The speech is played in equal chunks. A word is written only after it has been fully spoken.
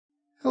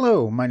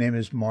Hello, my name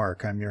is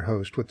Mark. I'm your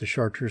host with the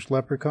Chartreuse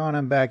Leprechaun.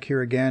 I'm back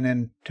here again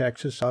in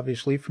Texas,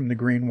 obviously from the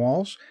green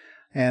walls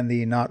and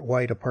the not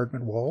white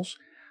apartment walls.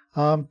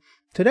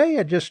 Today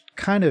I just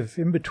kind of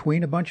in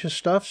between a bunch of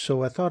stuff,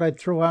 so I thought I'd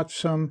throw out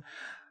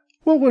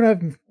what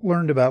I've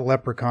learned about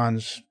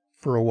leprechauns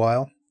for a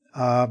while.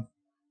 I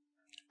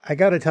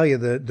got to tell you,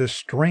 the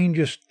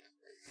strangest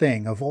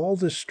thing of all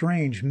the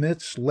strange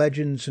myths,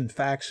 legends, and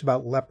facts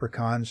about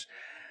leprechauns,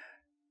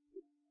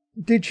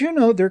 did you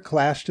know they're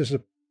classed as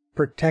a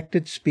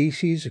protected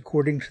species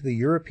according to the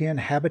European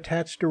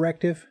Habitats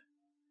Directive?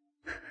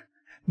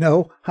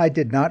 No, I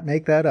did not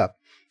make that up.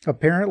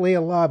 Apparently, a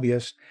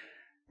lobbyist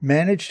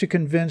managed to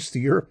convince the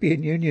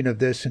European Union of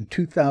this in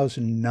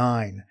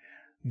 2009.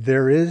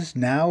 There is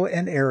now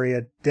an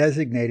area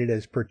designated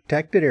as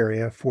protected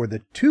area for the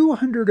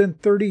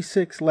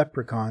 236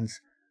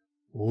 leprechauns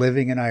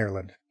living in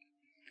Ireland.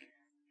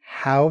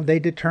 How they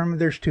determined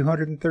there's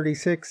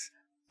 236,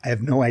 I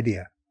have no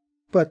idea.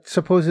 But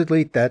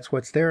supposedly that's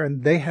what's there,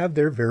 and they have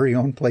their very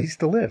own place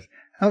to live.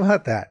 How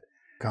about that?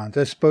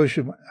 I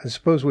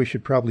suppose we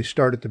should probably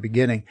start at the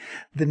beginning.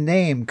 The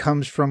name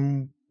comes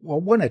from,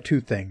 one of two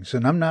things,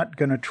 and I'm not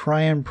going to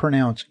try and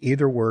pronounce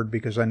either word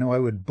because I know I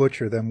would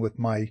butcher them with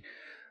my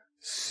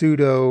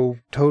pseudo,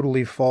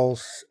 totally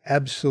false,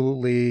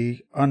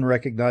 absolutely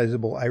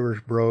unrecognizable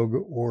Irish brogue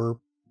or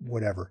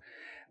whatever.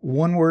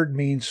 One word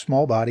means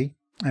small body,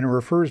 and it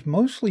refers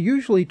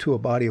usually to a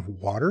body of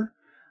water.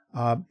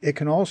 It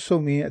can also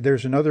mean,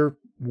 there's another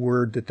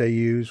word that they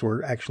use,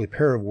 or actually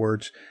pair of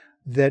words,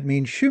 that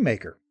means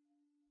shoemaker.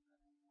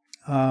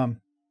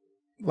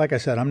 Like I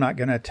said, I'm not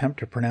going to attempt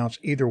to pronounce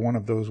either one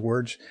of those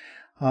words.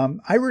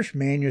 Irish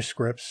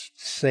manuscripts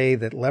say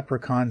that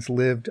leprechauns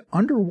lived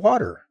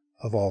underwater,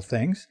 of all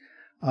things.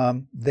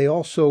 They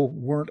also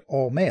weren't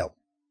all male.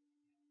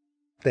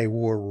 They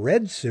wore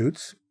red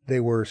suits. They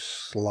were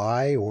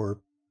sly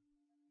or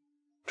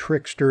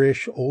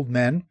tricksterish old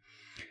men.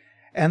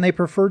 And they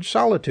preferred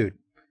solitude.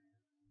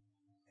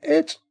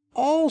 It's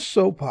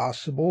also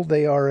possible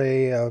they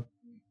are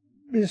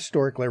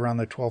historically around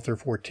the 12th or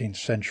 14th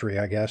century,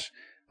 I guess,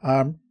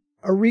 a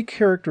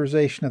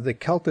recharacterization of the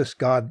Celtic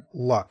god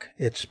Luck.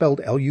 It's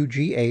spelled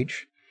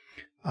L-U-G-H.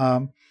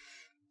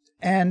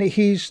 And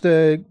he's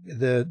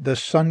the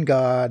sun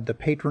god, the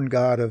patron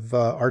god of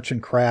arts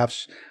and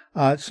crafts,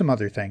 some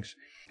other things.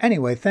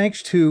 Anyway,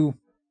 thanks to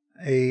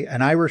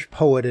an Irish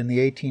poet in the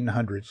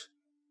 1800s,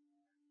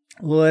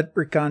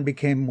 leprechaun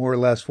became more or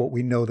less what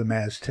we know them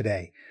as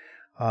today.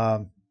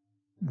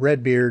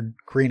 Red beard,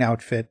 green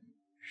outfit,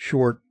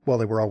 short. Well,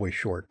 they were always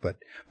short, but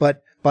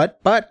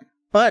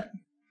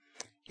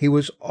he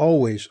was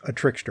always a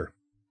trickster.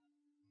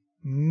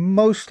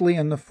 Mostly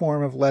in the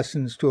form of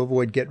lessons to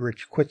avoid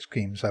get-rich-quick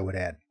schemes, I would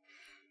add.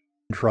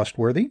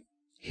 Trustworthy,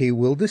 he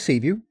will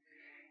deceive you.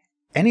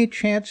 Any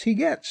chance he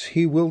gets,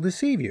 he will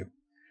deceive you.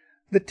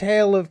 The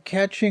tale of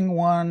catching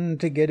one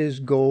to get his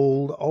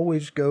gold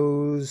always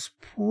goes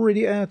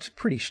it's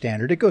pretty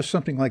standard. It goes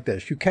something like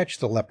this. You catch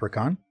the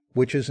leprechaun,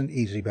 which isn't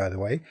easy, by the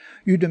way.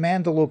 You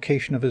demand the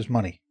location of his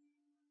money.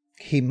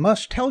 He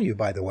must tell you,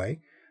 by the way.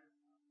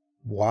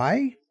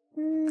 Why?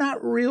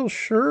 Not real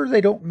sure.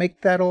 They don't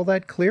make that all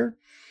that clear.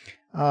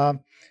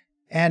 And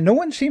no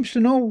one seems to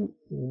know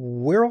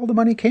where all the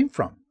money came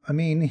from. I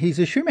mean, he's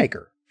a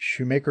shoemaker.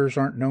 Shoemakers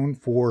aren't known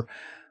for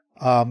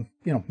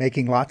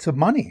making lots of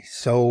money.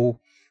 So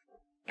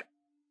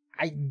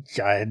I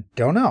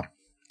don't know.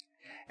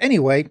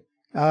 Anyway,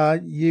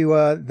 the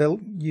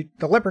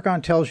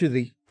leprechaun tells you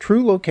the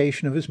true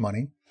location of his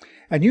money,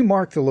 and you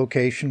mark the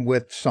location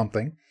with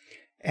something,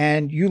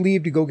 and you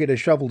leave to go get a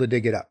shovel to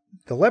dig it up.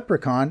 The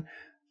leprechaun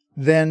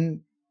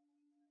then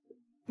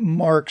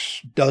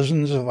marks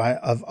dozens of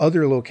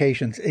other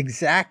locations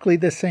exactly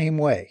the same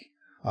way.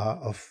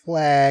 A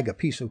flag, a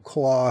piece of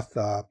cloth,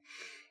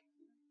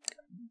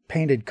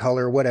 painted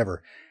color,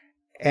 whatever.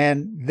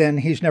 And then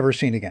he's never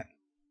seen again.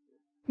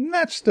 And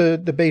that's the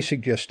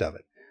basic gist of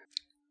it.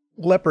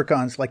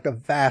 Leprechauns, like the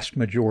vast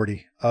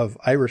majority of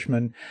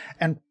Irishmen,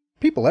 and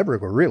people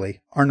everywhere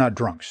really, are not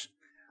drunks.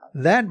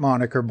 That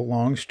moniker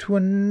belongs to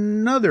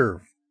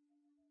another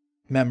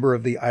member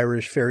of the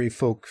Irish fairy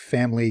folk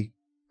family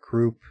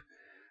group,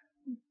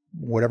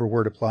 whatever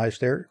word applies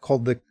there,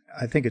 called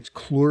I think it's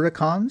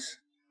Cluricans.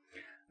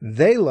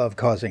 They love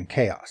causing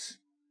chaos,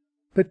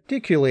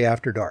 particularly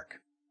after dark.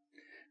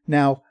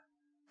 Now,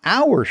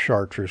 our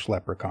chartreuse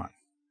leprechaun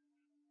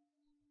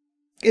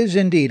is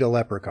indeed a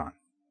leprechaun,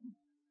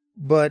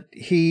 but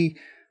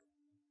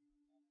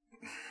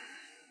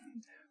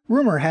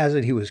rumor has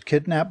it he was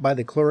kidnapped by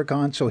the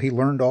Cluricans, so he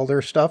learned all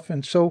their stuff,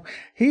 and so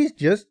he's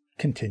just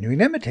continuing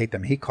to imitate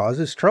them. He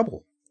causes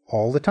trouble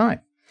all the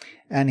time,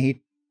 and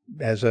he,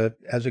 as a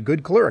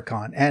good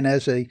Clurican, and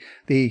as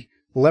the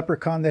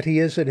leprechaun that he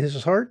is at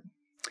his heart,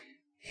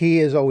 he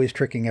is always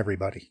tricking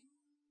everybody.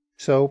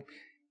 So,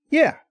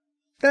 yeah,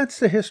 that's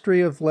the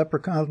history of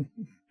leprechaun,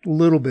 a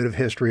little bit of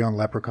history on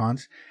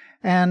leprechauns,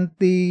 and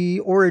the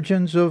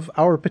origins of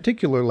our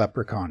particular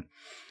leprechaun,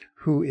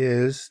 who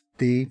is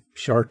the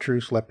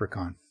chartreuse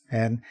leprechaun.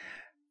 And,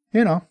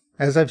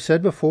 as I've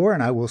said before,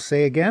 and I will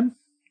say again,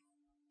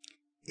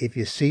 if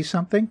you see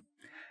something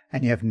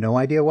and you have no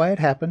idea why it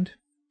happened,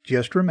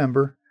 just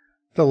remember,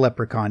 the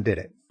leprechaun did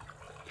it.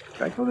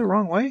 Did I go the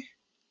wrong way?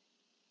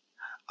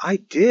 I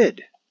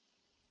did.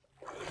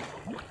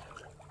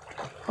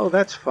 Oh,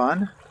 that's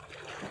fun.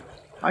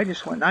 I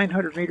just went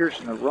 900 meters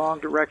in the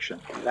wrong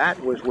direction.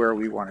 That was where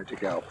we wanted to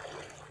go.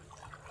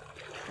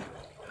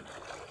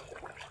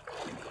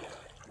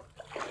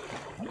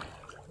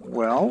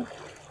 Well,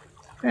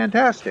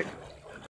 fantastic.